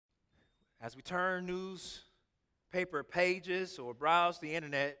As we turn newspaper pages or browse the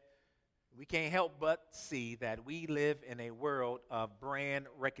internet, we can't help but see that we live in a world of brand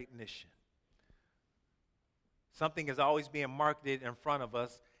recognition. Something is always being marketed in front of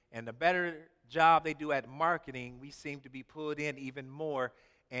us, and the better job they do at marketing, we seem to be pulled in even more.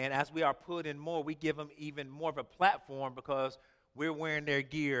 And as we are pulled in more, we give them even more of a platform because we're wearing their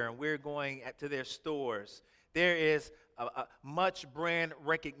gear and we're going to their stores. There is much brand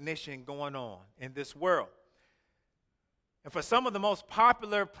recognition going on in this world. And for some of the most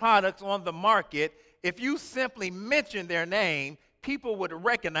popular products on the market, if you simply mention their name, people would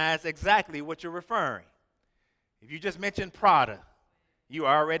recognize exactly what you're referring. If you just mention Prada, you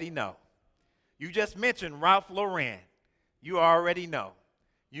already know. You just mentioned Ralph Lauren, you already know.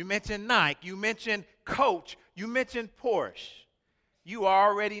 You mentioned Nike, you mentioned Coach, you mentioned Porsche. You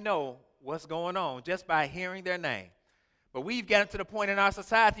already know what's going on just by hearing their name. But we've gotten to the point in our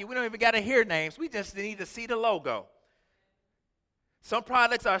society, we don't even got to hear names. We just need to see the logo. Some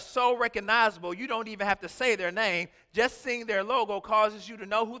products are so recognizable, you don't even have to say their name. Just seeing their logo causes you to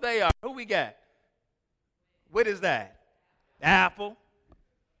know who they are. Who we got? What is that? Apple.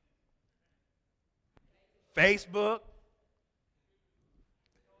 Facebook.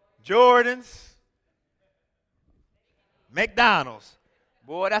 Jordans. McDonald's.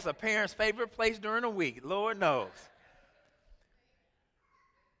 Boy, that's a parent's favorite place during the week. Lord knows.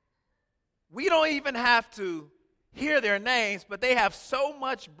 We don't even have to hear their names, but they have so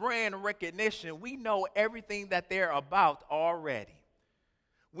much brand recognition. We know everything that they're about already.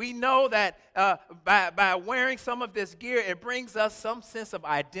 We know that by wearing some of this gear, it brings us some sense of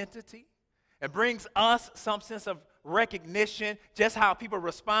identity. It brings us some sense of recognition, just how people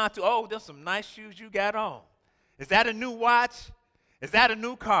respond to, oh, there's some nice shoes you got on. Is that a new watch? Is that a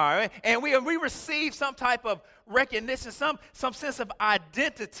new car? And we receive some type of recognition, some sense of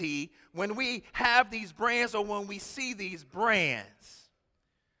identity when we have these brands or when we see these brands.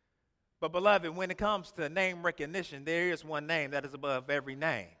 But beloved, when it comes to name recognition, there is one name that is above every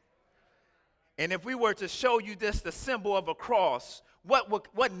name. And if we were to show you this, the symbol of a cross,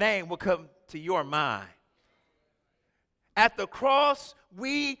 what name would come to your mind? At the cross,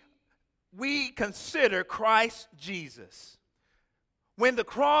 we consider Christ Jesus. When the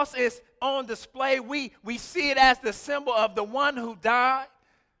cross is on display, we see it as the symbol of the one who died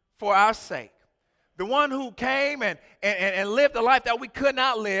for our sake. The one who came and lived a life that we could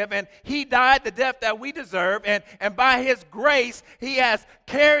not live, and he died the death that we deserve, and by his grace, he has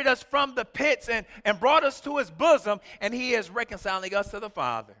carried us from the pits and brought us to his bosom, and he is reconciling us to the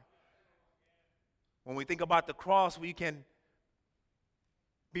Father. When we think about the cross, we can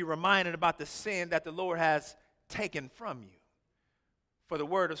be reminded about the sin that the Lord has taken from you. For the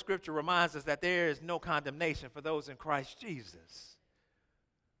word of Scripture reminds us that there is no condemnation for those in Christ Jesus.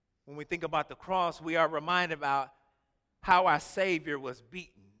 When we think about the cross, we are reminded about how our Savior was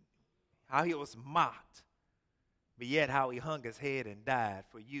beaten, how he was mocked, but yet how he hung his head and died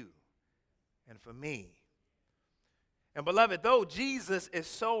for you and for me. And beloved, though Jesus is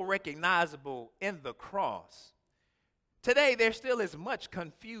so recognizable in the cross, today there still is much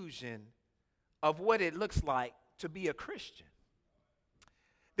confusion of what it looks like to be a Christian.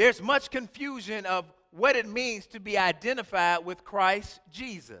 There's much confusion of what it means to be identified with Christ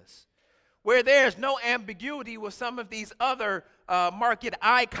Jesus. Where there's no ambiguity with some of these other market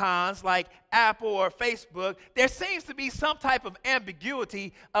icons like Apple or Facebook, there seems to be some type of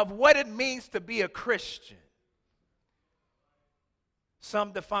ambiguity of what it means to be a Christian.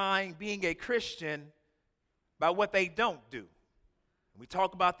 Some define being a Christian by what they don't do. We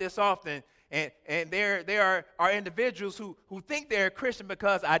talk about this often. And there are individuals who think they're a Christian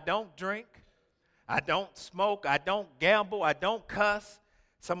because I don't drink, I don't smoke, I don't gamble, I don't cuss.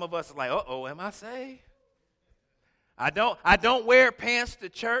 Some of us are like, uh-oh, am I saved? I don't wear pants to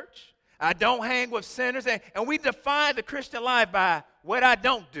church. I don't hang with sinners. And we define the Christian life by what I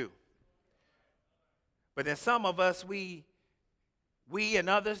don't do. But then some of us, we and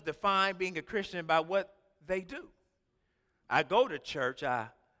others define being a Christian by what they do. I go to church, I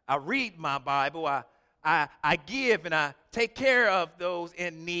read my Bible, I give and I take care of those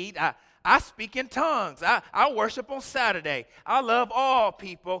in need. I speak in tongues. I worship on Saturday. I love all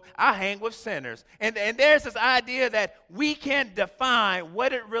people. I hang with sinners. And there's this idea that we can define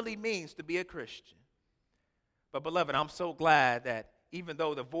what it really means to be a Christian. But beloved, I'm so glad that even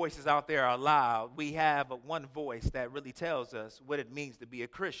though the voices out there are loud, we have one voice that really tells us what it means to be a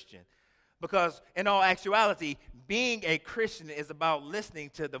Christian. Because in all actuality, being a Christian is about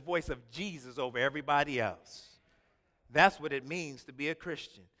listening to the voice of Jesus over everybody else. That's what it means to be a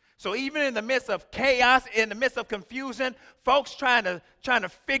Christian. So even in the midst of chaos, in the midst of confusion, folks trying to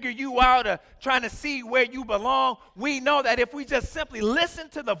figure you out, or trying to see where you belong, we know that if we just simply listen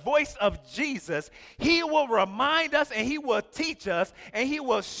to the voice of Jesus, he will remind us and he will teach us and he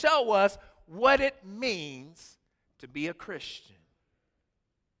will show us what it means to be a Christian.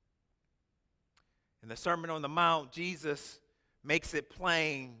 In the Sermon on the Mount, Jesus makes it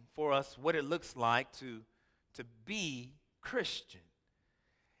plain for us what it looks like to be Christian.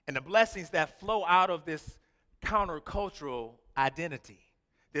 And the blessings that flow out of this countercultural identity,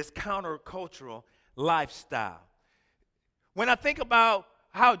 this countercultural lifestyle. When I think about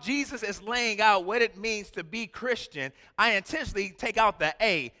how Jesus is laying out what it means to be Christian, I intentionally take out the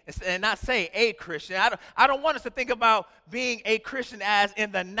A and not say a Christian. I don't want us to think about being a Christian as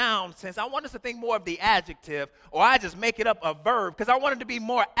in the noun sense. I want us to think more of the adjective, or I just make it up a verb, because I want it to be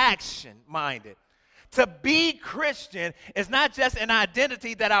more action-minded. To be Christian is not just an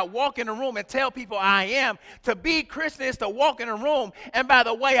identity that I walk in a room and tell people I am. To be Christian is to walk in a room, and by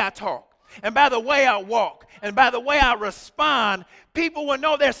the way I talk, and by the way I walk, and by the way I respond, people will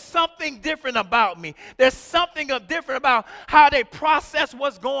know there's something different about me. There's something different about how they process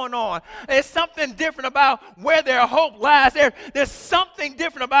what's going on. There's something different about where their hope lies. There's something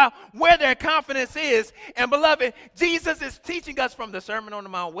different about where their confidence is. And beloved, Jesus is teaching us from the Sermon on the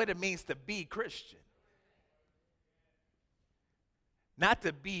Mount what it means to be Christian. Not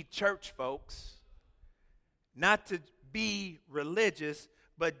to be church folks, not to be religious,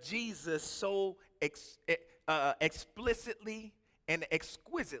 but Jesus so explicitly and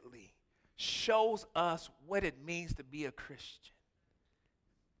exquisitely shows us what it means to be a Christian.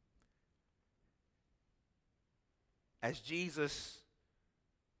 As Jesus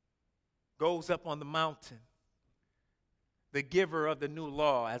goes up on the mountain, the giver of the new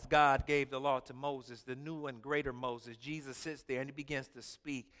law, as God gave the law to Moses, the new and greater Moses, Jesus sits there and he begins to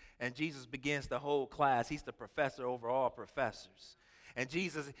speak, and Jesus begins to hold class. He's the professor over all professors. And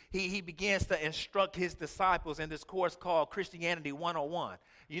Jesus, he begins to instruct his disciples in this course called Christianity 101.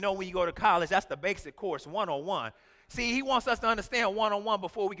 You know, when you go to college, that's the basic course, 101. See, he wants us to understand 101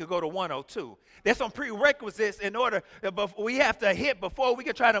 before we can go to 102. There's some prerequisites in order we have to hit before we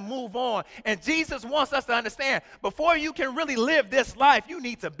can try to move on. And Jesus wants us to understand, before you can really live this life, you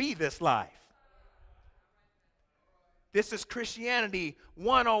need to be this life. This is Christianity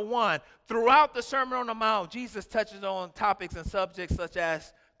 101. Throughout the Sermon on the Mount, Jesus touches on topics and subjects such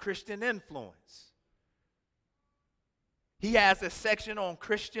as Christian influence. He has a section on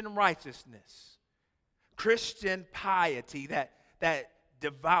Christian righteousness, Christian piety, that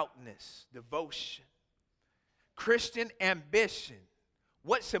devoutness, devotion, Christian ambition.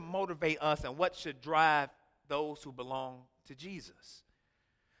 What should motivate us and what should drive those who belong to Jesus?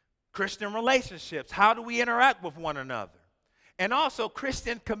 Christian relationships. How do we interact with one another? And also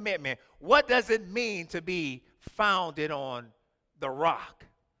Christian commitment. What does it mean to be founded on the rock,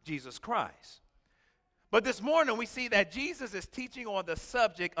 Jesus Christ? But this morning we see that Jesus is teaching on the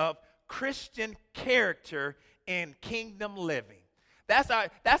subject of Christian character and kingdom living. That's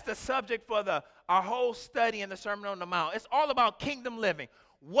the subject for our whole study in the Sermon on the Mount. It's all about kingdom living.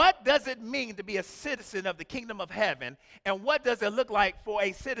 What does it mean to be a citizen of the kingdom of heaven? And what does it look like for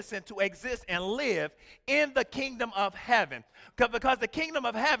a citizen to exist and live in the kingdom of heaven? Because the kingdom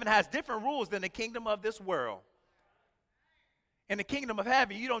of heaven has different rules than the kingdom of this world. In the kingdom of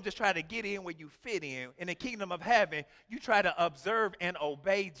heaven, you don't just try to get in where you fit in. In the kingdom of heaven, you try to observe and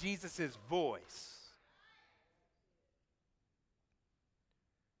obey Jesus' voice.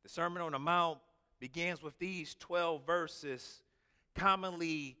 The Sermon on the Mount begins with these 12 verses,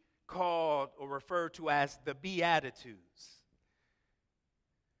 commonly called or referred to as the Beatitudes.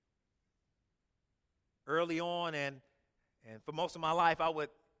 Early on, and for most of my life, I would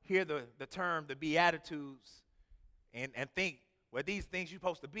hear the term the Beatitudes and think, well, these things you're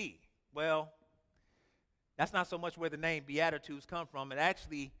supposed to be. Well, that's not so much where the name Beatitudes come from. They're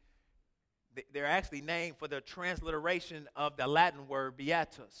actually named for the transliteration of the Latin word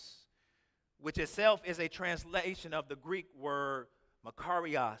beatus, which itself is a translation of the Greek word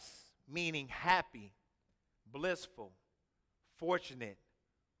makarios, meaning happy, blissful, fortunate,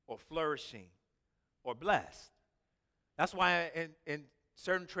 or flourishing, or blessed. That's why in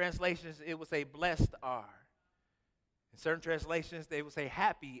certain translations it would say blessed are. In certain translations they would say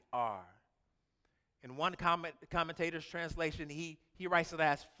happy are. In one commentator's translation, he writes it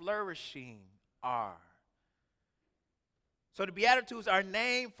as flourishing are. So the Beatitudes are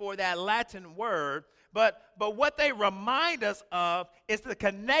named for that Latin word, but what they remind us of is the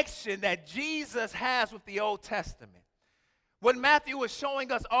connection that Jesus has with the Old Testament. What Matthew is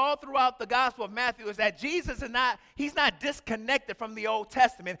showing us all throughout the Gospel of Matthew is that Jesus he's not disconnected from the Old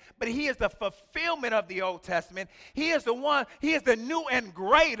Testament, but he is the fulfillment of the Old Testament. He is the new and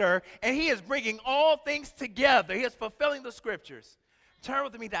greater, and he is bringing all things together. He is fulfilling the scriptures. Turn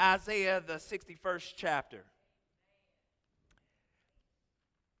with me to Isaiah, the 61st chapter.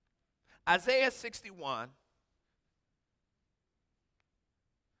 Isaiah 61,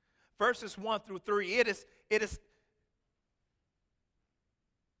 verses 1 through 3. It is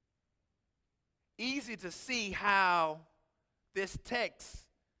easy to see how this text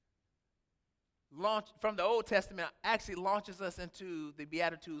from the Old Testament actually launches us into the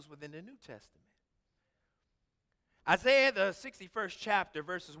Beatitudes within the New Testament. Isaiah, the 61st chapter,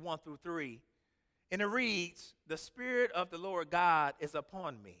 verses 1 through 3, and it reads, "The Spirit of the Lord God is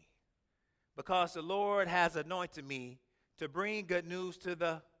upon me, because the Lord has anointed me to bring good news to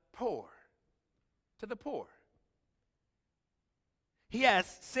the poor. To the poor. He has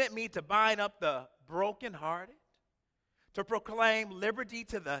sent me to bind up the brokenhearted, to proclaim liberty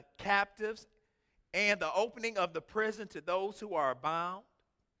to the captives, and the opening of the prison to those who are bound,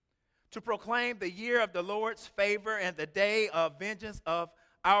 to proclaim the year of the Lord's favor and the day of vengeance of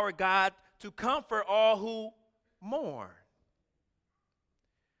our God, to comfort all who mourn,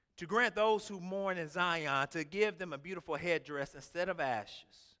 to grant those who mourn in Zion, to give them a beautiful headdress instead of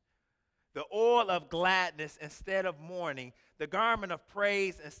ashes, the oil of gladness instead of mourning, the garment of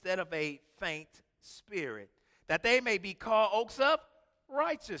praise instead of a faint spirit, that they may be called oaks of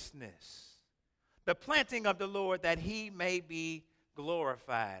righteousness, the planting of the Lord, that he may be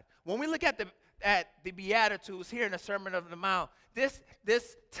glorified." When we look at the Beatitudes here in the Sermon on the Mount, this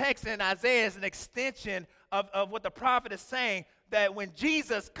text in Isaiah is an extension of what the prophet is saying, that when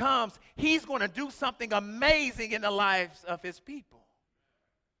Jesus comes, he's going to do something amazing in the lives of his people.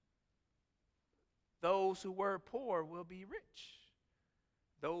 Those who were poor will be rich.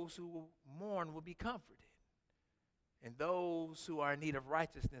 Those who mourn will be comforted. And those who are in need of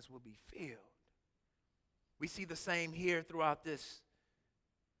righteousness will be filled. We see the same here throughout this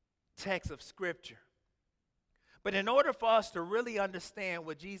text of Scripture. But in order for us to really understand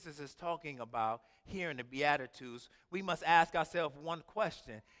what Jesus is talking about here in the Beatitudes, we must ask ourselves one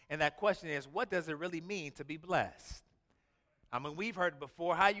question. And that question is, what does it really mean to be blessed? I mean, we've heard it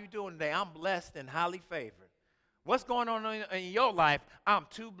before. How you doing today? I'm blessed and highly favored. What's going on in your life? I'm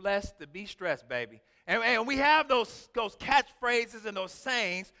too blessed to be stressed, baby. And we have those catchphrases and those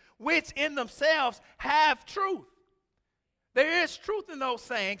sayings, which in themselves have truth. There is truth in those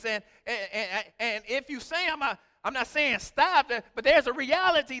sayings. And if you say, I'm not saying stop, but there's a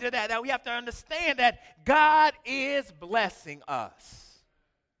reality to that we have to understand, that God is blessing us.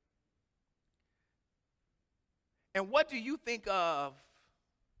 And what do you think of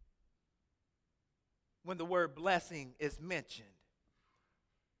when the word blessing is mentioned?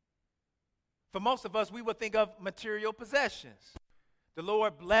 For most of us, we would think of material possessions. The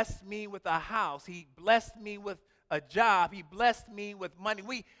Lord blessed me with a house. He blessed me with a job. He blessed me with money.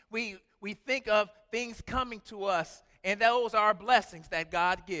 We think of things coming to us, and those are blessings that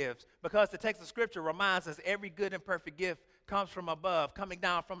God gives, because the text of Scripture reminds us every good and perfect gift comes from above, coming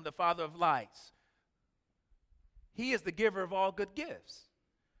down from the Father of lights. He is the giver of all good gifts.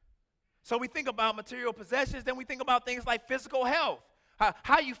 So we think about material possessions, then we think about things like physical health.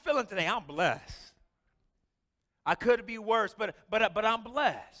 How are you feeling today? I'm blessed. I could be worse, but I'm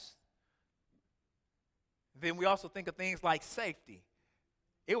blessed. Then we also think of things like safety.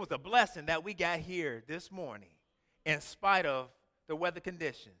 It was a blessing that we got here this morning in spite of the weather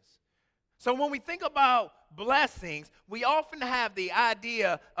conditions. So when we think about blessings, we often have the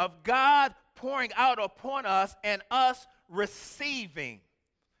idea of God pouring out upon us and us receiving.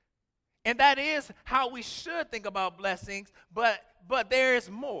 And that is how we should think about blessings, but there is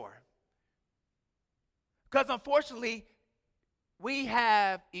more. Because unfortunately, we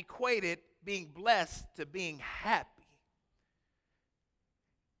have equated being blessed to being happy.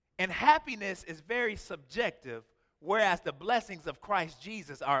 And happiness is very subjective, whereas the blessings of Christ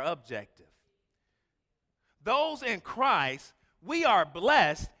Jesus are objective. Those in Christ, we are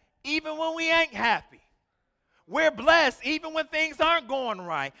blessed even when we ain't happy. We're blessed even when things aren't going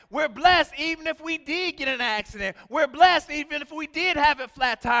right. We're blessed even if we did get in an accident. We're blessed even if we did have a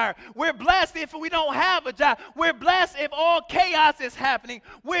flat tire. We're blessed if we don't have a job. We're blessed if all chaos is happening.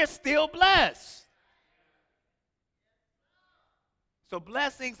 We're still blessed. So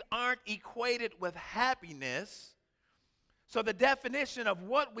blessings aren't equated with happiness. So the definition of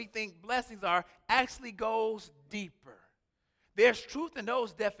what we think blessings are actually goes deeper. There's truth in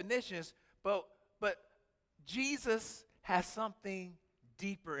those definitions, but Jesus has something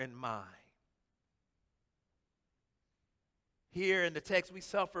deeper in mind. here in the text, we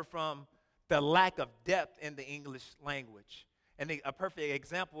suffer from the lack of depth in the English language. And a perfect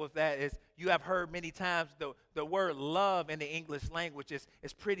example of that is you have heard many times the word love in the English language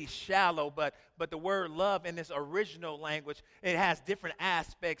is pretty shallow, but the word love in this original language, it has different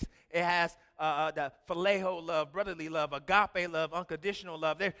aspects. It has the phileo love, brotherly love, agape love, unconditional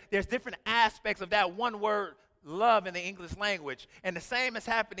love. There's different aspects of that one word love in the English language. And the same is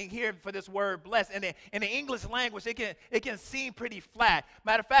happening here for this word blessed. In the English language, it can seem pretty flat.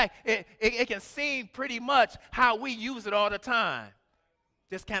 Matter of fact, it can seem pretty much how we use it all the time.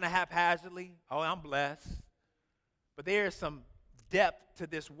 Just kind of haphazardly. Oh, I'm blessed. But there is some depth to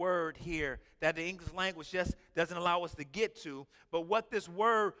this word here that the English language just doesn't allow us to get to. But what this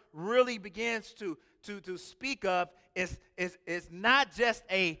word really begins to speak of is not just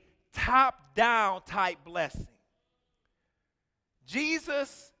a top-down type blessing.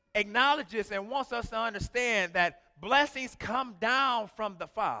 Jesus acknowledges and wants us to understand that blessings come down from the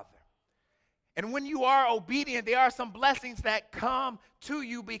Father. And when you are obedient, there are some blessings that come to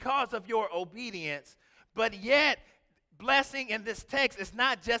you because of your obedience. But yet, blessing in this text is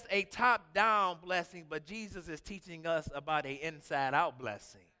not just a top-down blessing, but Jesus is teaching us about an inside-out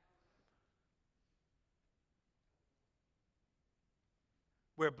blessing.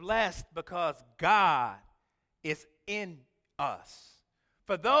 We're blessed because God is in us.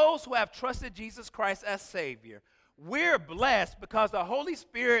 For those who have trusted Jesus Christ as Savior, we're blessed because the Holy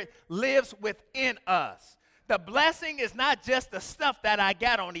Spirit lives within us. The blessing is not just the stuff that I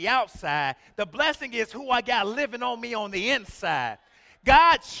got on the outside. The blessing is who I got living on me on the inside.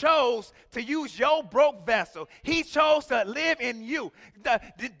 God chose to use your broke vessel. He chose to live in you.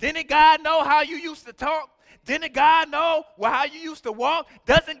 Didn't God know how you used to talk? Didn't God know how you used to walk?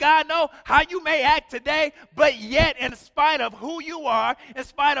 Doesn't God know how you may act today? But yet, in spite of who you are, in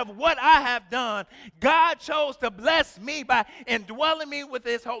spite of what I have done, God chose to bless me by indwelling me with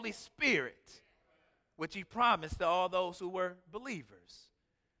his Holy Spirit, which he promised to all those who were believers.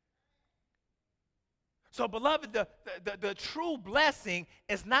 So, beloved, the true blessing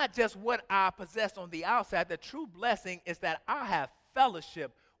is not just what I possess on the outside. The true blessing is that I have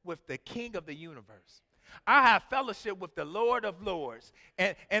fellowship with the King of the universe. I have fellowship with the Lord of Lords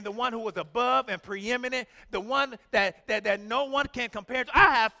and the one who is above and preeminent, the one that no one can compare to.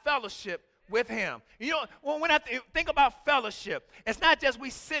 I have fellowship with him. You know, when I think about fellowship, it's not just we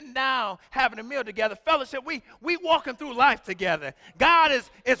sitting down having a meal together. Fellowship, we walking through life together. God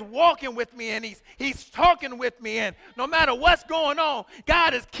is walking with me, and he's talking with me, and no matter what's going on,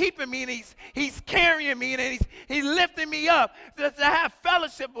 God is keeping me, and he's carrying me, and he's lifting me up. To have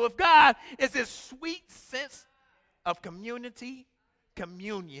fellowship with God is this sweet sense of communion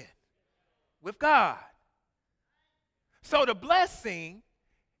with God. So the blessing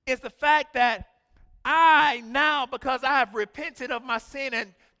is the fact that I now, because I have repented of my sin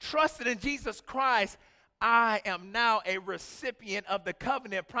and trusted in Jesus Christ, I am now a recipient of the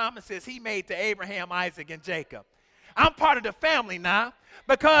covenant promises he made to Abraham, Isaac, and Jacob. I'm part of the family now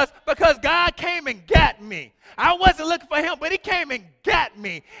because God came and got me. I wasn't looking for him, but he came and got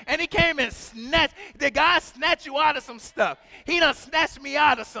me. And he came and snatched. Did God snatch you out of some stuff? He done snatched me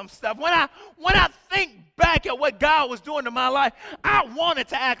out of some stuff. When I think back at what God was doing in my life, I wanted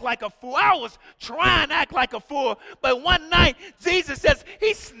to act like a fool. I was trying to act like a fool. But one night, Jesus says,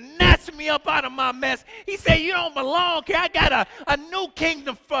 he snatched me up out of my mess. He said, you don't belong here. I got a new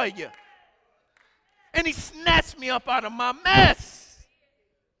kingdom for you. And he snatched me up out of my mess.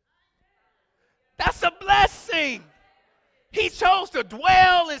 That's a blessing. He chose to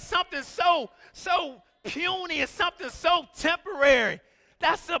dwell in something so puny and something so temporary.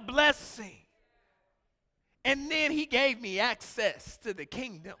 That's a blessing. And then he gave me access to the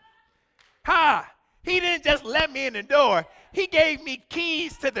kingdom. He didn't just let me in the door. He gave me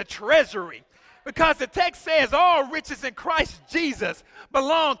keys to the treasury. Because the text says all riches in Christ Jesus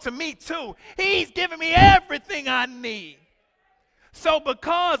belong to me too. He's given me everything I need. So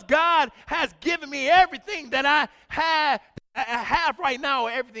because God has given me everything that I have right now,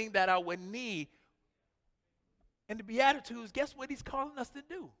 or everything that I would need, in the Beatitudes, guess what he's calling us to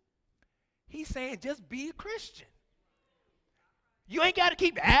do? He's saying just be a Christian. You ain't got to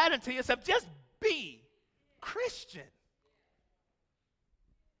keep adding to yourself. Just be Christian.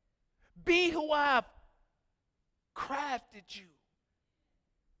 Be who I've crafted you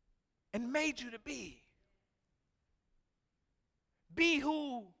and made you to be. Be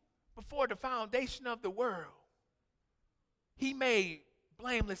who, before the foundation of the world, he made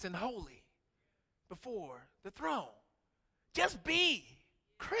blameless and holy before the throne. Just be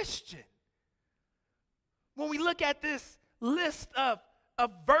Christian. When we look at this list of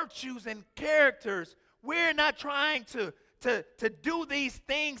virtues and characters, we're not trying to to do these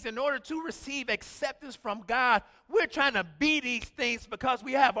things in order to receive acceptance from God. We're trying to be these things because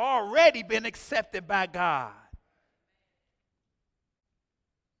we have already been accepted by God.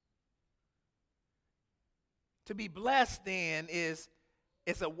 To be blessed, then, is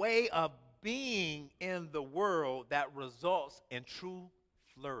a way of being in the world that results in true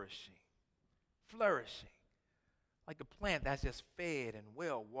flourishing. Flourishing. Like a plant that's just fed and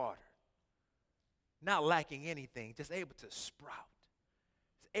well watered. Not lacking anything, just able to sprout.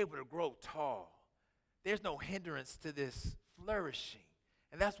 It's able to grow tall. There's no hindrance to this flourishing.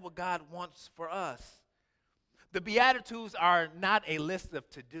 And that's what God wants for us. The Beatitudes are not a list of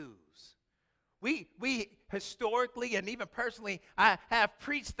to-dos. We historically and even personally, I have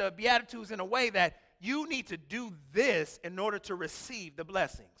preached the Beatitudes in a way that you need to do this in order to receive the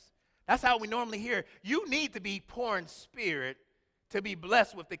blessings. That's how we normally hear. You need to be poor in spirit to be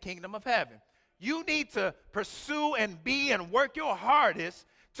blessed with the kingdom of heaven. You need to pursue and be and work your hardest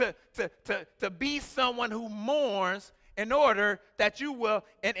to be someone who mourns in order that you will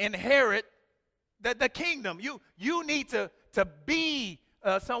inherit the kingdom. You need to be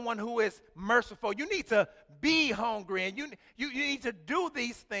someone who is merciful. You need to be hungry, and you need to do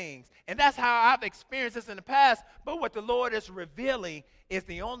these things. And that's how I've experienced this in the past. But what the Lord is revealing is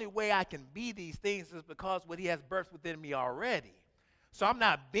the only way I can be these things is because what he has birthed within me already. So I'm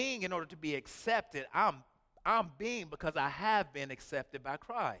not being in order to be accepted. I'm being because I have been accepted by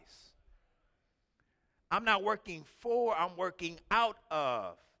Christ. I'm not working for, I'm working out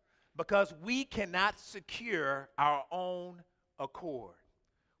of, because we cannot secure our own accord.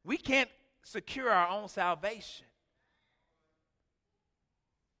 We can't secure our own salvation.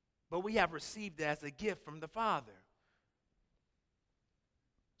 But we have received it as a gift from the Father.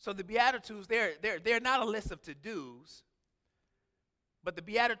 So the Beatitudes, they're not a list of to-dos, but the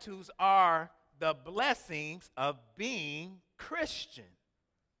Beatitudes are the blessings of being Christian.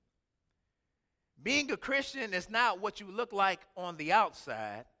 Being a Christian is not what you look like on the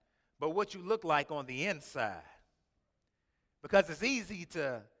outside, but what you look like on the inside. Because it's easy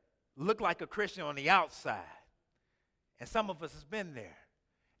to look like a Christian on the outside. And some of us has been there.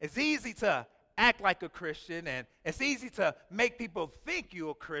 It's easy to act like a Christian, and it's easy to make people think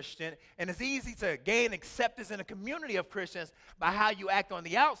you're a Christian, and it's easy to gain acceptance in a community of Christians by how you act on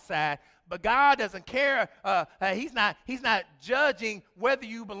the outside. But God doesn't care. He's not judging whether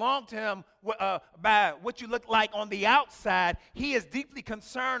you belong to him by what you look like on the outside. He is deeply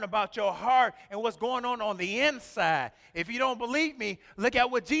concerned about your heart and what's going on the inside. If you don't believe me, look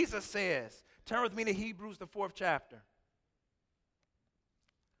at what Jesus says. Turn with me to Hebrews, the 4th chapter.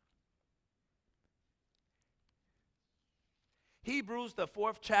 Hebrews, the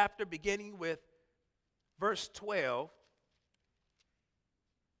 4th chapter, beginning with verse 12.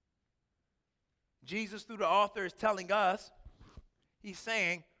 Jesus, through the author, is telling us, he's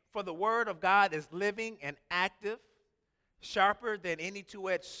saying, for the word of God is living and active, sharper than any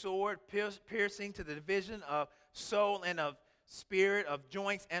two-edged sword, piercing to the division of soul and of spirit, of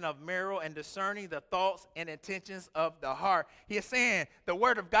joints and of marrow, and discerning the thoughts and intentions of the heart. He is saying the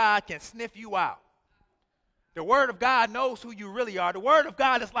word of God can sniff you out. The word of God knows who you really are. The word of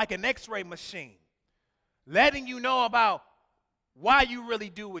God is like an x-ray machine, letting you know about why you really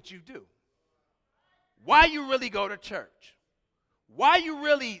do what you do, why you really go to church, why you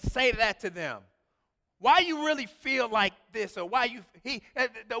really say that to them, why you really feel like this, or why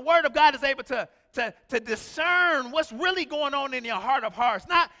the word of God is able to discern what's really going on in your heart of hearts,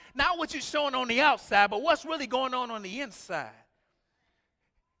 not what you're showing on the outside, but what's really going on the inside.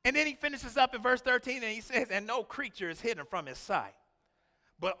 And then he finishes up in verse 13 and he says, and no creature is hidden from his sight,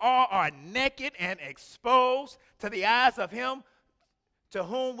 but all are naked and exposed to the eyes of him to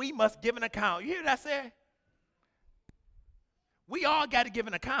whom we must give an account. You hear what I said? We all got to give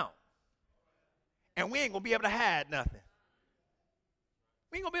an account. And we ain't going to be able to hide nothing.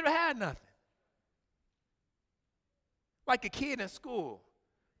 We ain't going to be able to hide nothing. Like a kid in school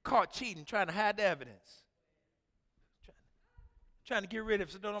caught cheating, trying to hide the evidence. Trying to get rid of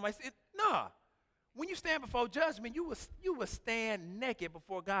it so don't nobody see it. No. When you stand before judgment, you will stand naked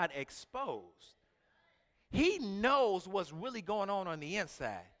before God exposed. He knows what's really going on the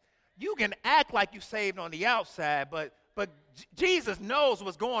inside. You can act like you saved on the outside, but Jesus knows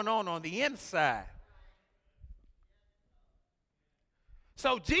what's going on the inside.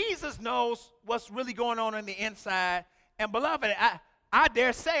 So Jesus knows what's really going on the inside. And beloved, I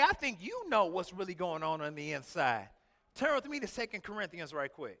dare say, I think you know what's really going on the inside. Turn with me to 2 Corinthians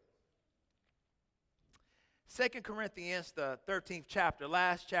right quick. 2 Corinthians, the 13th chapter,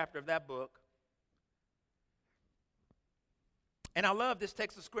 last chapter of that book. And I love this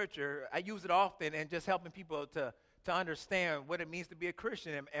text of scripture. I use it often in just helping people to understand what it means to be a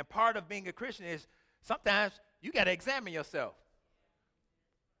Christian. And part of being a Christian is sometimes you got to examine yourself.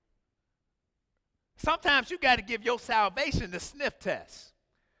 Sometimes you got to give your salvation the sniff test.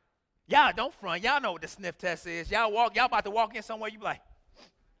 Y'all don't front. Y'all know what the sniff test is. Y'all about to walk in somewhere, you be like,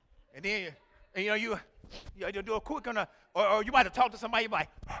 and then you do a quick on or you about to talk to somebody, you be like,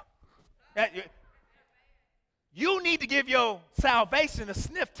 you need to give your salvation a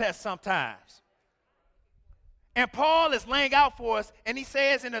sniff test sometimes. And Paul is laying out for us, and he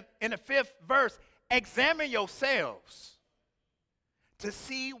says in the 5th verse, examine yourselves to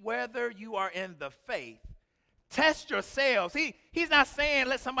see whether you are in the faith. Test yourselves. He's not saying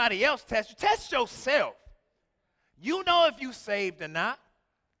let somebody else test you. Test yourself. You know if you saved or not.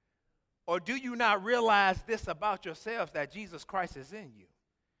 Or do you not realize this about yourselves, that Jesus Christ is in you?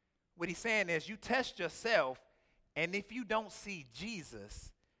 What he's saying is you test yourself, and if you don't see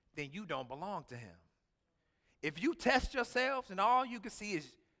Jesus, then you don't belong to him. If you test yourselves and all you can see is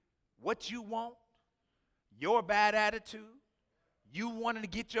what you want, your bad attitude, you wanting to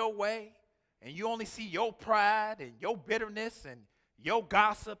get your way, and you only see your pride and your bitterness and your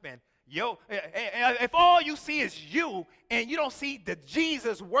gossip and if all you see is you and you don't see the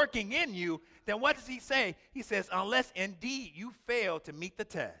Jesus working in you, then what does he say? He says, unless indeed you fail to meet the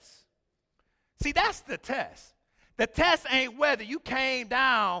test. See, that's the test. The test ain't whether you came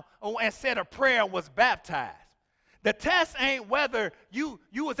down and said a prayer and was baptized. The test ain't whether you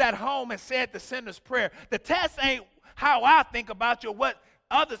was at home and said the sinner's prayer. The test ain't how I think about you or what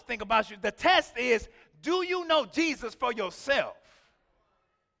others think about you. The test is, do you know Jesus for yourself?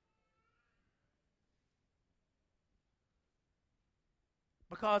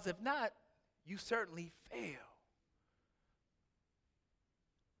 Because if not, you certainly fail.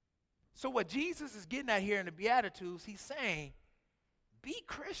 So what Jesus is getting at here in the Beatitudes, he's saying, be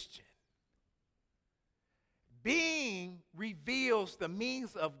Christian. Being reveals the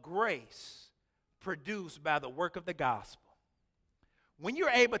means of grace produced by the work of the gospel. When you're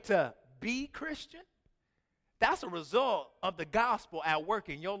able to be Christian, that's a result of the gospel at work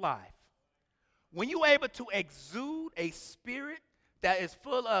in your life. When you're able to exude a spirit that is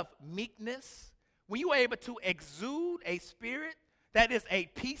full of meekness, when you're able to exude a spirit that is a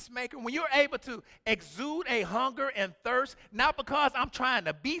peacemaker, when you're able to exude a hunger and thirst, not because I'm trying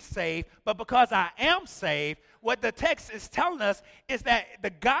to be saved, but because I am saved, what the text is telling us is that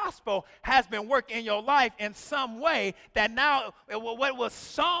the gospel has been working in your life in some way, that now what was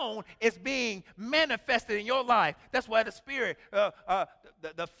sown is being manifested in your life. That's why the Spirit,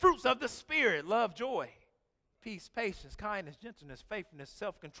 the fruits of the Spirit, love, joy, peace, patience, kindness, gentleness, faithfulness,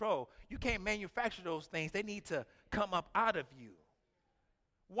 self-control. You can't manufacture those things. They need to come up out of you.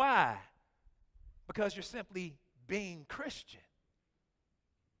 Why? Because you're simply being Christian.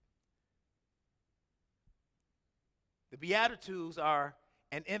 The Beatitudes are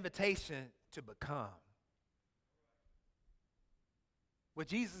an invitation to become. What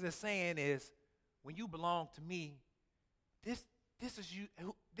Jesus is saying is, when you belong to me, this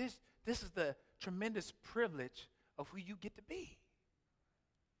is the tremendous privilege of who you get to be.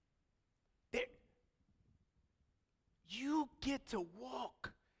 You get to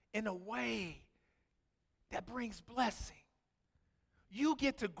walk in a way that brings blessing. You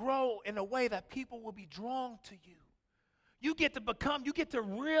get to grow in a way that people will be drawn to you. You get to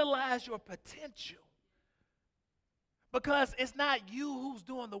realize your potential. Because it's not you who's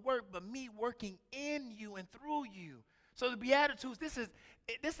doing the work, but me working in you and through you. So the Beatitudes, this is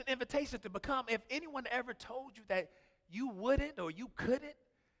an invitation to become. If anyone ever told you that you wouldn't or you couldn't,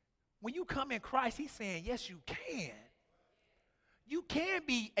 when you come in Christ, he's saying, yes, you can. You can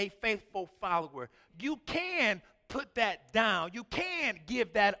be a faithful follower. You can put that down. You can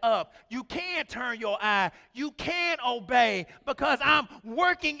give that up. You can turn your eye. You can obey, because I'm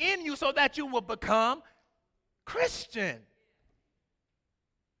working in you so that you will become Christian.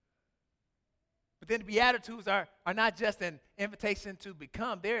 But then the Beatitudes are not just an invitation to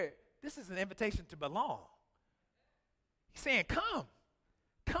become. This is an invitation to belong. He's saying,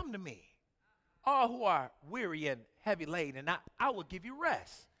 come to me, all who are weary and heavy laden, and I will give you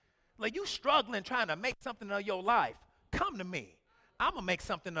rest. Like, you struggling trying to make something of your life, come to me. I'm going to make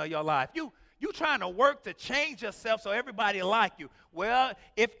something of your life. You trying to work to change yourself so everybody like you. Well,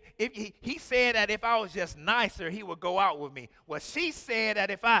 if he said that if I was just nicer, he would go out with me. Well, she said that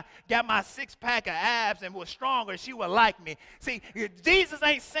if I got my 6-pack of abs and was stronger, she would like me. See, Jesus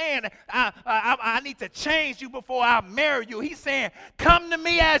ain't saying I need to change you before I marry you. He's saying, come to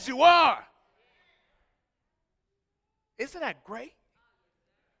me as you are. Isn't that great?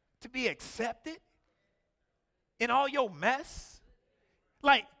 To be accepted in all your mess?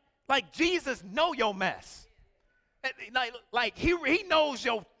 Like Jesus know your mess. Like he knows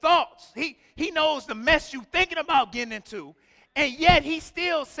your thoughts. He knows the mess you're thinking about getting into. And yet he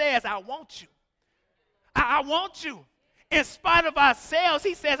still says, I want you. I want you. In spite of ourselves,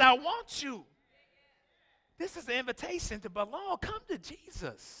 he says, I want you. This is an invitation to belong. Come to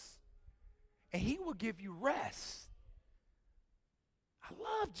Jesus, and he will give you rest. I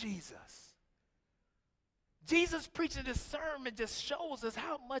love Jesus. Jesus preaching this sermon just shows us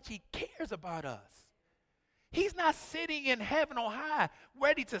how much he cares about us. He's not sitting in heaven on high,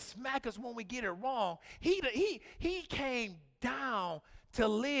 ready to smack us when we get it wrong. He came down to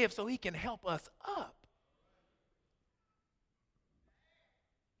live so he can help us up.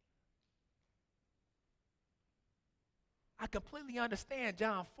 I completely understand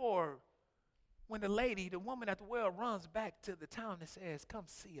John 4 when the woman at the well runs back to the town and says, come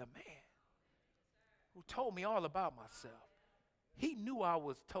see a man who told me all about myself. He knew I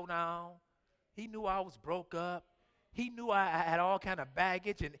was toe down. He knew I was broke up. He knew I had all kind of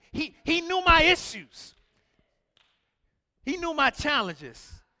baggage, and he knew my issues. He knew my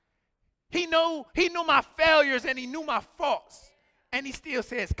challenges. He knew my failures, and he knew my faults. And he still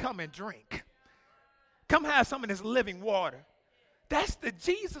says, come and drink. Come have some of this living water. That's the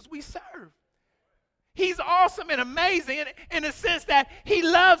Jesus we serve. He's awesome and amazing in the sense that he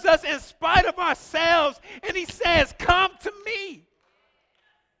loves us in spite of ourselves, and he says, come to me.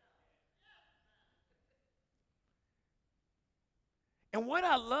 And what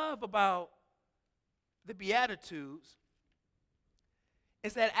I love about the Beatitudes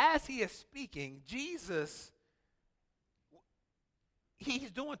is that as he is speaking, Jesus,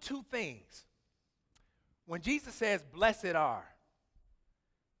 he's doing two things. When Jesus says, blessed are,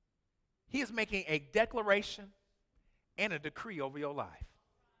 he is making a declaration and a decree over your life.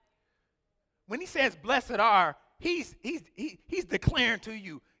 When he says, blessed are, he's declaring to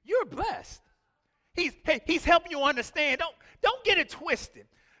you, you're blessed. He's helping you understand. Don't get it twisted.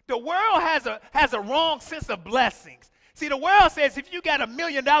 The world has a wrong sense of blessings. See, the world says if you got $1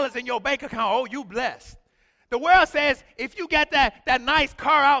 million in your bank account, oh, you blessed. The world says if you got that nice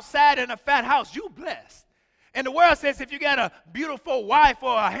car outside and a fat house, you blessed. And the world says if you got a beautiful wife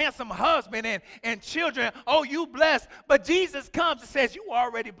or a handsome husband and children, oh, you blessed. But Jesus comes and says, you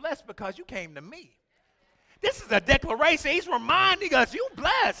already blessed because you came to me. This is a declaration. He's reminding us, you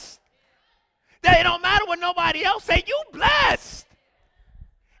blessed. That it don't matter what nobody else say, you blessed.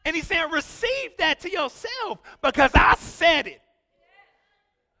 And he's saying, receive that to yourself because I said it.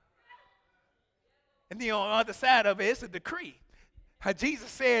 And then on the other side of it, it's a decree. How Jesus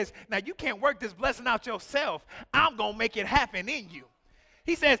says, now you can't work this blessing out yourself. I'm going to make it happen in you.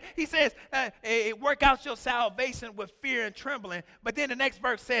 He says, work out your salvation with fear and trembling. But then the next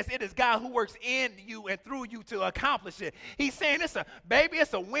verse says, it is God who works in you and through you to accomplish it. He's saying,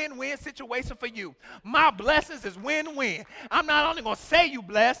 it's a win-win situation for you. My blessings is win-win. I'm not only going to say you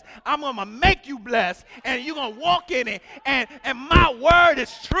blessed, I'm going to make you blessed. And you're going to walk in it. And my word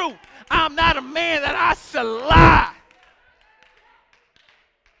is true. I'm not a man that I shall lie.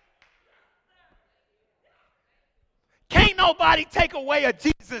 Can't nobody take away a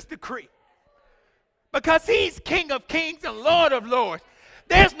Jesus decree because he's King of Kings and Lord of Lords.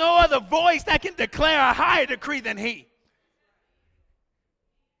 There's no other voice that can declare a higher decree than he.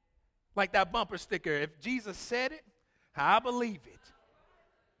 Like that bumper sticker, if Jesus said it, I believe it.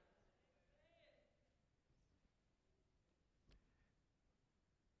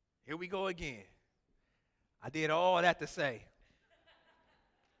 Here we go again. I did all that to say.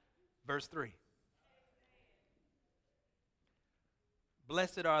 Verse 3.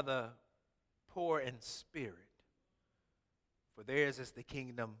 Blessed are the poor in spirit, for theirs is the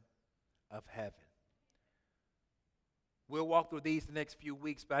kingdom of heaven. We'll walk through these the next few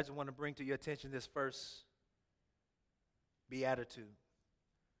weeks, but I just want to bring to your attention this first beatitude,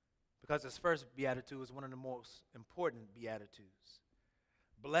 because this first beatitude is one of the most important beatitudes.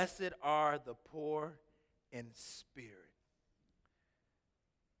 Blessed are the poor in spirit.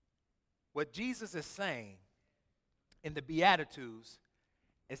 What Jesus is saying in the Beatitudes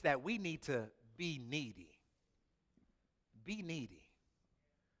is that we need to be needy. Be needy.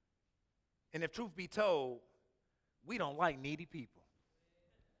 And if truth be told, we don't like needy people.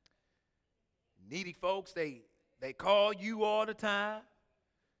 Needy folks, they call you all the time.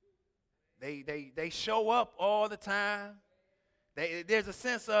 They show up all the time. There's a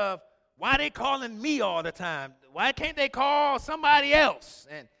sense of, why are they calling me all the time? Why can't they call somebody else?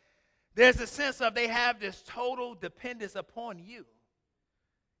 And there's a sense of they have this total dependence upon you.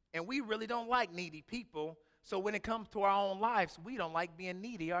 And we really don't like needy people. So when it comes to our own lives, we don't like being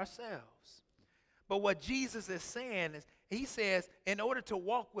needy ourselves. But what Jesus is saying He says, in order to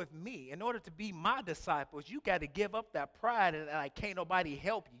walk with me, in order to be my disciples, you got to give up that pride and like can't nobody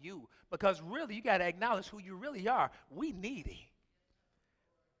help you. Because really, you got to acknowledge who you really are. We needy.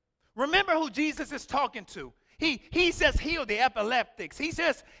 Remember who Jesus is talking to. He just healed the epileptics. He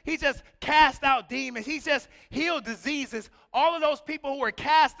just cast out demons. He just healed diseases. All of those people who were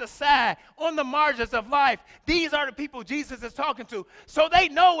cast aside on the margins of life, these are the people Jesus is talking to. So they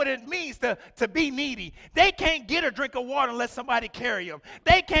know what it means to be needy. They can't get a drink of water unless somebody carry them.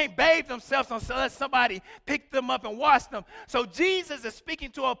 They can't bathe themselves unless somebody pick them up and wash them. So Jesus is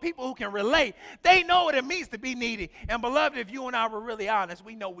speaking to a people who can relate. They know what it means to be needy. And beloved, if you and I were really honest,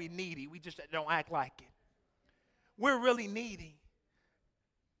 we know we're needy. We just don't act like it. We're really needy.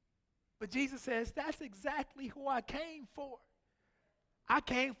 But Jesus says, that's exactly who I came for. I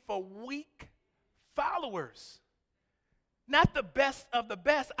came for weak followers. Not the best of the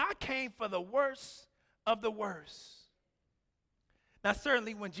best. I came for the worst of the worst. Now,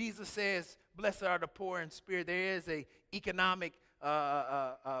 certainly when Jesus says, blessed are the poor in spirit, there is an economic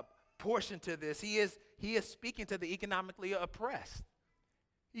portion to this. He is speaking to the economically oppressed.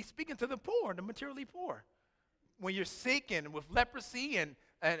 He's speaking to the poor, the materially poor. When you're sick and with leprosy and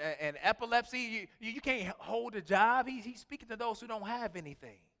epilepsy, you can't hold a job. He's speaking to those who don't have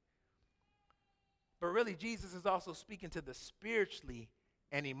anything. But really, Jesus is also speaking to the spiritually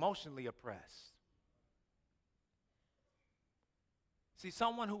and emotionally oppressed. See,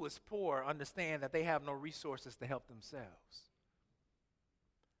 someone who is poor understands that they have no resources to help themselves.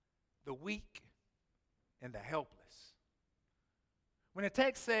 The weak and the helpless. When the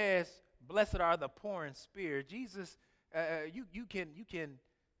text says, blessed are the poor in spirit, Jesus, you can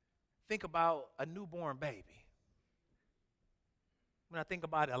think about a newborn baby. When I think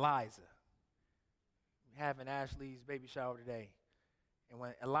about Eliza, we're having Ashley's baby shower today. And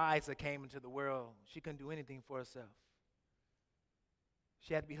when Eliza came into the world, she couldn't do anything for herself.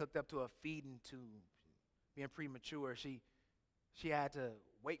 She had to be hooked up to a feeding tube. Being premature, she had to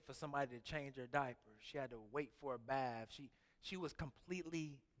wait for somebody to change her diaper. She had to wait for a bath. She was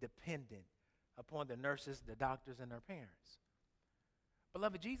completely dependent upon the nurses, the doctors, and their parents.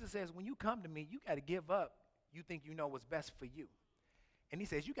 Beloved, Jesus says, when you come to me, you got to give up. You think you know what's best for you. And he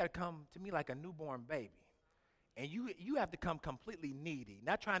says, you got to come to me like a newborn baby. And you have to come completely needy,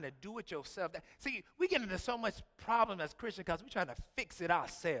 not trying to do it yourself. See, we get into so much problem as Christians because we're trying to fix it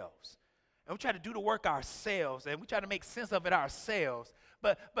ourselves. And we try to do the work ourselves, and we try to make sense of it ourselves.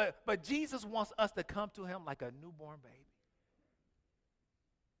 But Jesus wants us to come to him like a newborn baby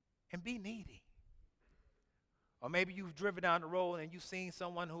and be needy. Or maybe you've driven down the road and you've seen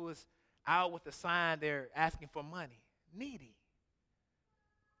someone who is out with a sign they're asking for money. Needy.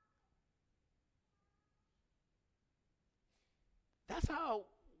 That's how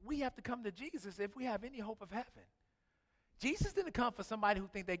we have to come to Jesus if we have any hope of heaven. Jesus didn't come for somebody who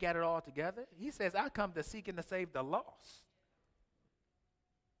think they got it all together. He says, I come to seek and to save the lost.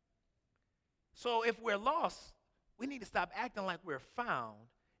 So if we're lost, we need to stop acting like we're found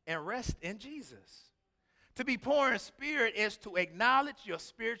and rest in Jesus. To be poor in spirit is to acknowledge your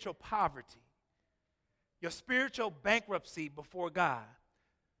spiritual poverty, your spiritual bankruptcy before God.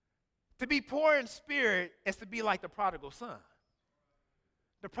 To be poor in spirit is to be like the prodigal son.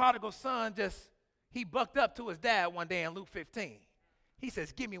 The prodigal son he bucked up to his dad one day in Luke 15. He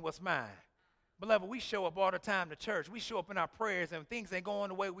says, give me what's mine. Beloved, we show up all the time to church. We show up in our prayers and things ain't going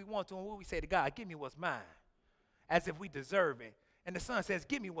the way we want to. And what we say to God, give me what's mine, as if we deserve it. And the son says,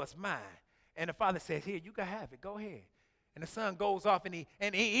 give me what's mine. And the father says, here, you can have it. Go ahead. And the son goes off and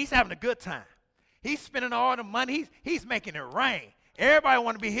he's having a good time. He's spending all the money. He's making it rain. Everybody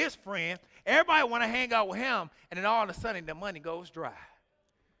want to be his friend. Everybody want to hang out with him. And then all of a sudden, the money goes dry.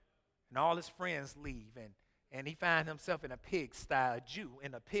 And all his friends leave, and he finds himself in a pigsty, a Jew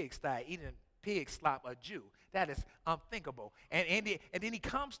in a pigsty, eating pig slop, a Jew. That is unthinkable. And then he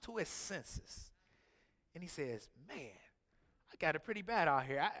comes to his senses, and he says, man, I got it pretty bad out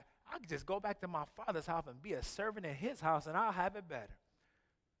here. I could just go back to my father's house and be a servant in his house, and I'll have it better.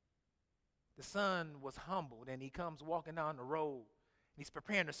 The son was humbled, and he comes walking down the road, and he's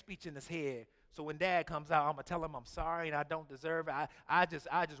preparing a speech in his head. So when dad comes out, I'm going to tell him I'm sorry and I don't deserve it. I just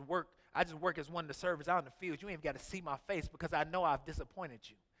work as one of the servants out in the field. You ain't got to see my face because I know I've disappointed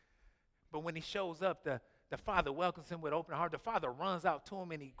you. But when he shows up, the father welcomes him with open heart. The father runs out to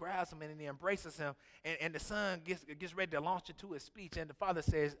him and he grabs him and he embraces him. And the son gets ready to launch into his speech. And the father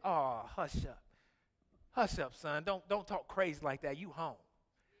says, oh, hush up. Hush up, son. Don't talk crazy like that. You home.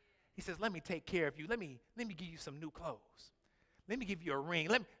 He says, let me take care of you. Let me give you some new clothes. Let me give you a ring.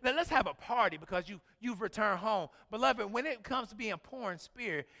 Let's have a party because you've returned home. Beloved, when it comes to being poor in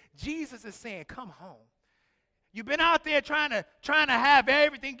spirit, Jesus is saying, come home. You've been out there trying to have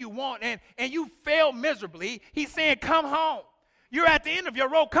everything you want, and you failed miserably. He's saying, come home. You're at the end of your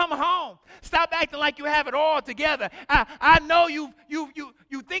rope. Come home. Stop acting like you have it all together. I know you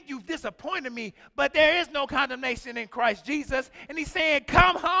think you've disappointed me, but there is no condemnation in Christ Jesus. And he's saying,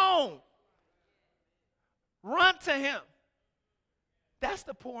 come home. Run to him. That's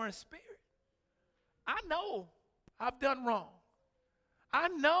the poor in spirit. I know I've done wrong. I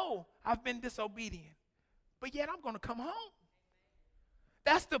know I've been disobedient. But yet I'm going to come home.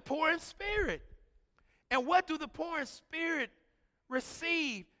 That's the poor in spirit. And what do the poor in spirit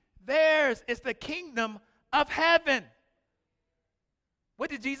receive? Theirs is the kingdom of heaven. What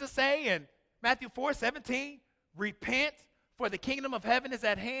did Jesus say in Matthew 4:17? Repent, for the kingdom of heaven is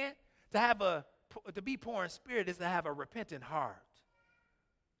at hand. To be poor in spirit is to have a repentant heart.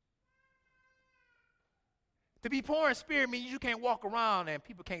 To be poor in spirit means you can't walk around and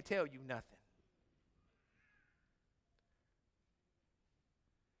people can't tell you nothing.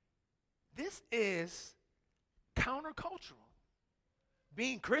 This is countercultural.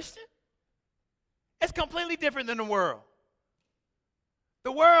 Being Christian, it's completely different than the world.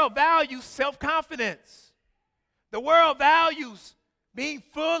 The world values self-confidence. The world values being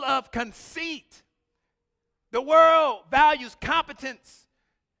full of conceit. The world values competence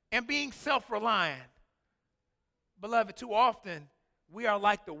and being self-reliant. Beloved, too often we are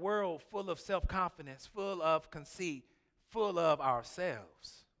like the world, full of self-confidence, full of conceit, full of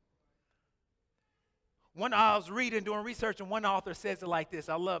ourselves. I was reading, doing research, and one author says it like this.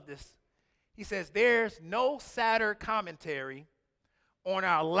 I love this. He says, there's no sadder commentary on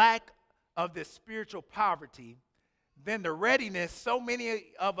our lack of this spiritual poverty than the readiness so many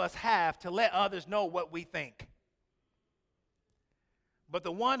of us have to let others know what we think. But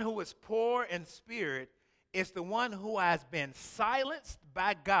the one who is poor in spirit is the one who has been silenced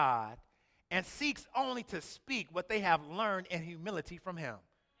by God and seeks only to speak what they have learned in humility from him.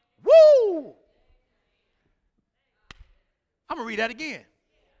 Woo! I'm going to read that again.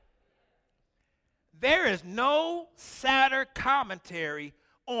 There is no sadder commentary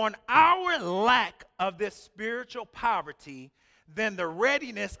on our lack of this spiritual poverty than the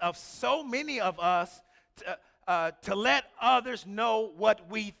readiness of so many of us to let others know what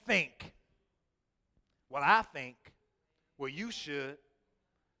we think. Well, I think. Well, you should.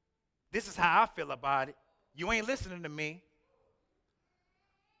 This is how I feel about it. You ain't listening to me.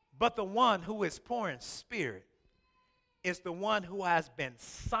 But the one who is poor in spirit is the one who has been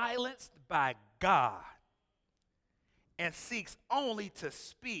silenced by God and seeks only to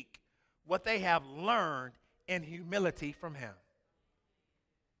speak what they have learned in humility from him.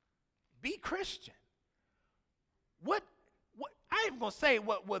 Be Christian. I ain't going to say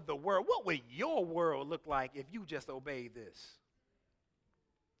what would your world look like if you just obeyed this?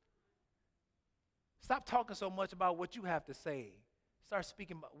 Stop talking so much about what you have to say. Start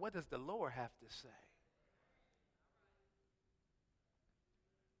speaking about what does the Lord have to say.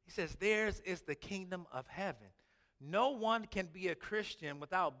 He says, theirs is the kingdom of heaven. No one can be a Christian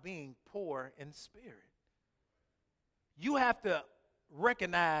without being poor in spirit. You have to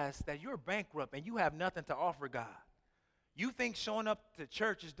recognize that you're bankrupt and you have nothing to offer God. You think showing up to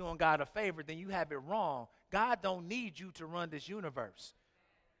church is doing God a favor, then you have it wrong. God don't need you to run this universe.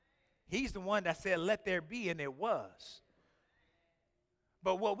 He's the one that said, let there be, and it was.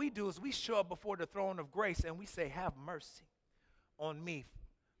 But what we do is we show up before the throne of grace and we say, have mercy on me,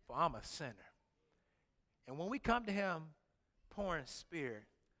 for I'm a sinner. And when we come to him poor in spirit,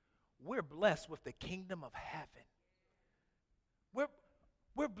 we're blessed with the kingdom of heaven.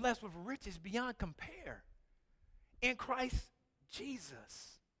 We're blessed with riches beyond compare in Christ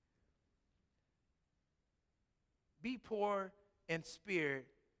Jesus. Be poor in spirit.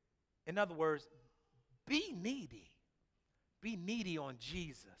 In other words, be needy. Be needy on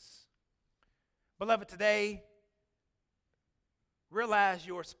Jesus. Beloved, today, realize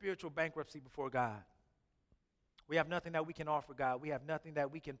your spiritual bankruptcy before God. We have nothing that we can offer God. We have nothing that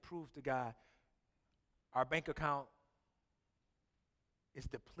we can prove to God. Our bank account is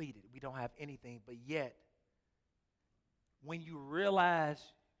depleted. We don't have anything. But yet, when you realize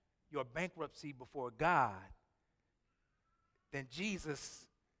your bankruptcy before God, then Jesus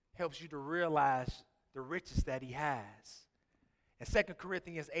helps you to realize the riches that he has. In 2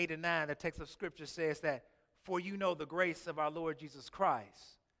 Corinthians 8 and 9, the text of Scripture says that, for you know the grace of our Lord Jesus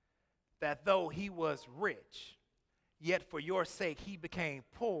Christ, that though he was rich, yet for your sake he became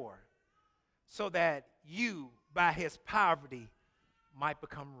poor, so that you, by his poverty, might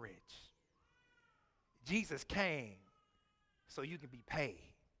become rich. Jesus came so you can be paid.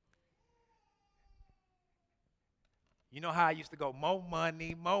 You know how I used to go, more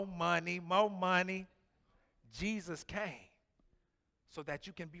money, more money, more money. Jesus came so that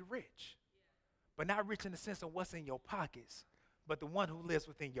you can be rich. But not rich in the sense of what's in your pockets, but the one who lives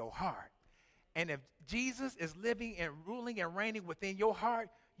within your heart. And if Jesus is living and ruling and reigning within your heart,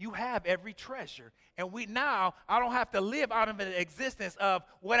 you have every treasure. And I don't have to live out of an existence of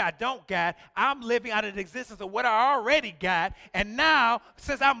what I don't got. I'm living out of the existence of what I already got. And now,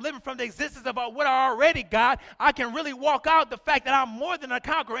 since I'm living from the existence of what I already got, I can really walk out the fact that I'm more than a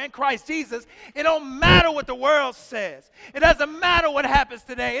conqueror in Christ Jesus. It don't matter what the world says. It doesn't matter what happens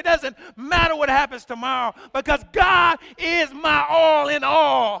today. It doesn't matter what happens tomorrow, because God is my all in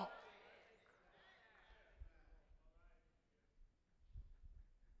all.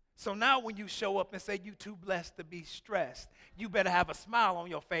 So now when you show up and say you too blessed to be stressed, you better have a smile on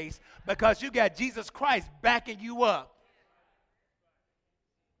your face, because you got Jesus Christ backing you up.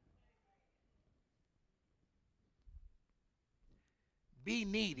 Be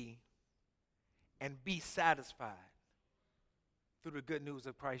needy and be satisfied through the good news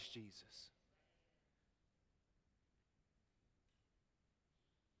of Christ Jesus.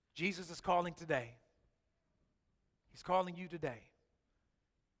 Jesus is calling today. He's calling you today.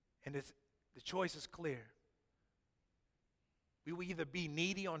 And the choice is clear. We will either be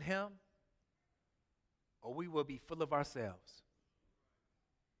needy on him, or we will be full of ourselves.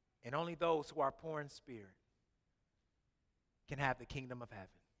 And only those who are poor in spirit can have the kingdom of heaven.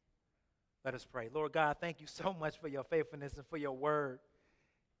 Let us pray. Lord God, thank you so much for your faithfulness and for your word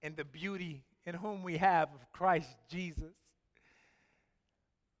and the beauty in whom we have of Christ Jesus.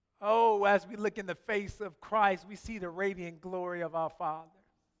 Oh, as we look in the face of Christ, we see the radiant glory of our Father.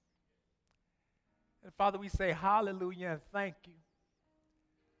 And Father, we say hallelujah and thank you.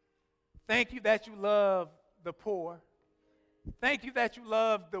 Thank you that you love the poor. Thank you that you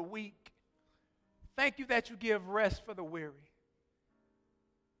love the weak. Thank you that you give rest for the weary.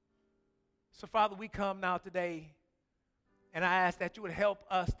 So, Father, we come now today, and I ask that you would help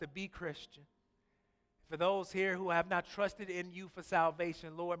us to be Christian. For those here who have not trusted in you for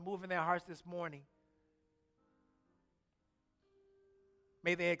salvation, Lord, move in their hearts this morning.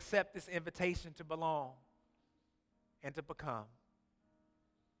 May they accept this invitation to belong and to become.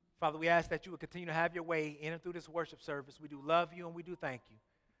 Father, we ask that you would continue to have your way in and through this worship service. We do love you and we do thank you.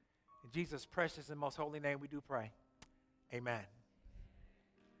 In Jesus' precious and most holy name we do pray. Amen.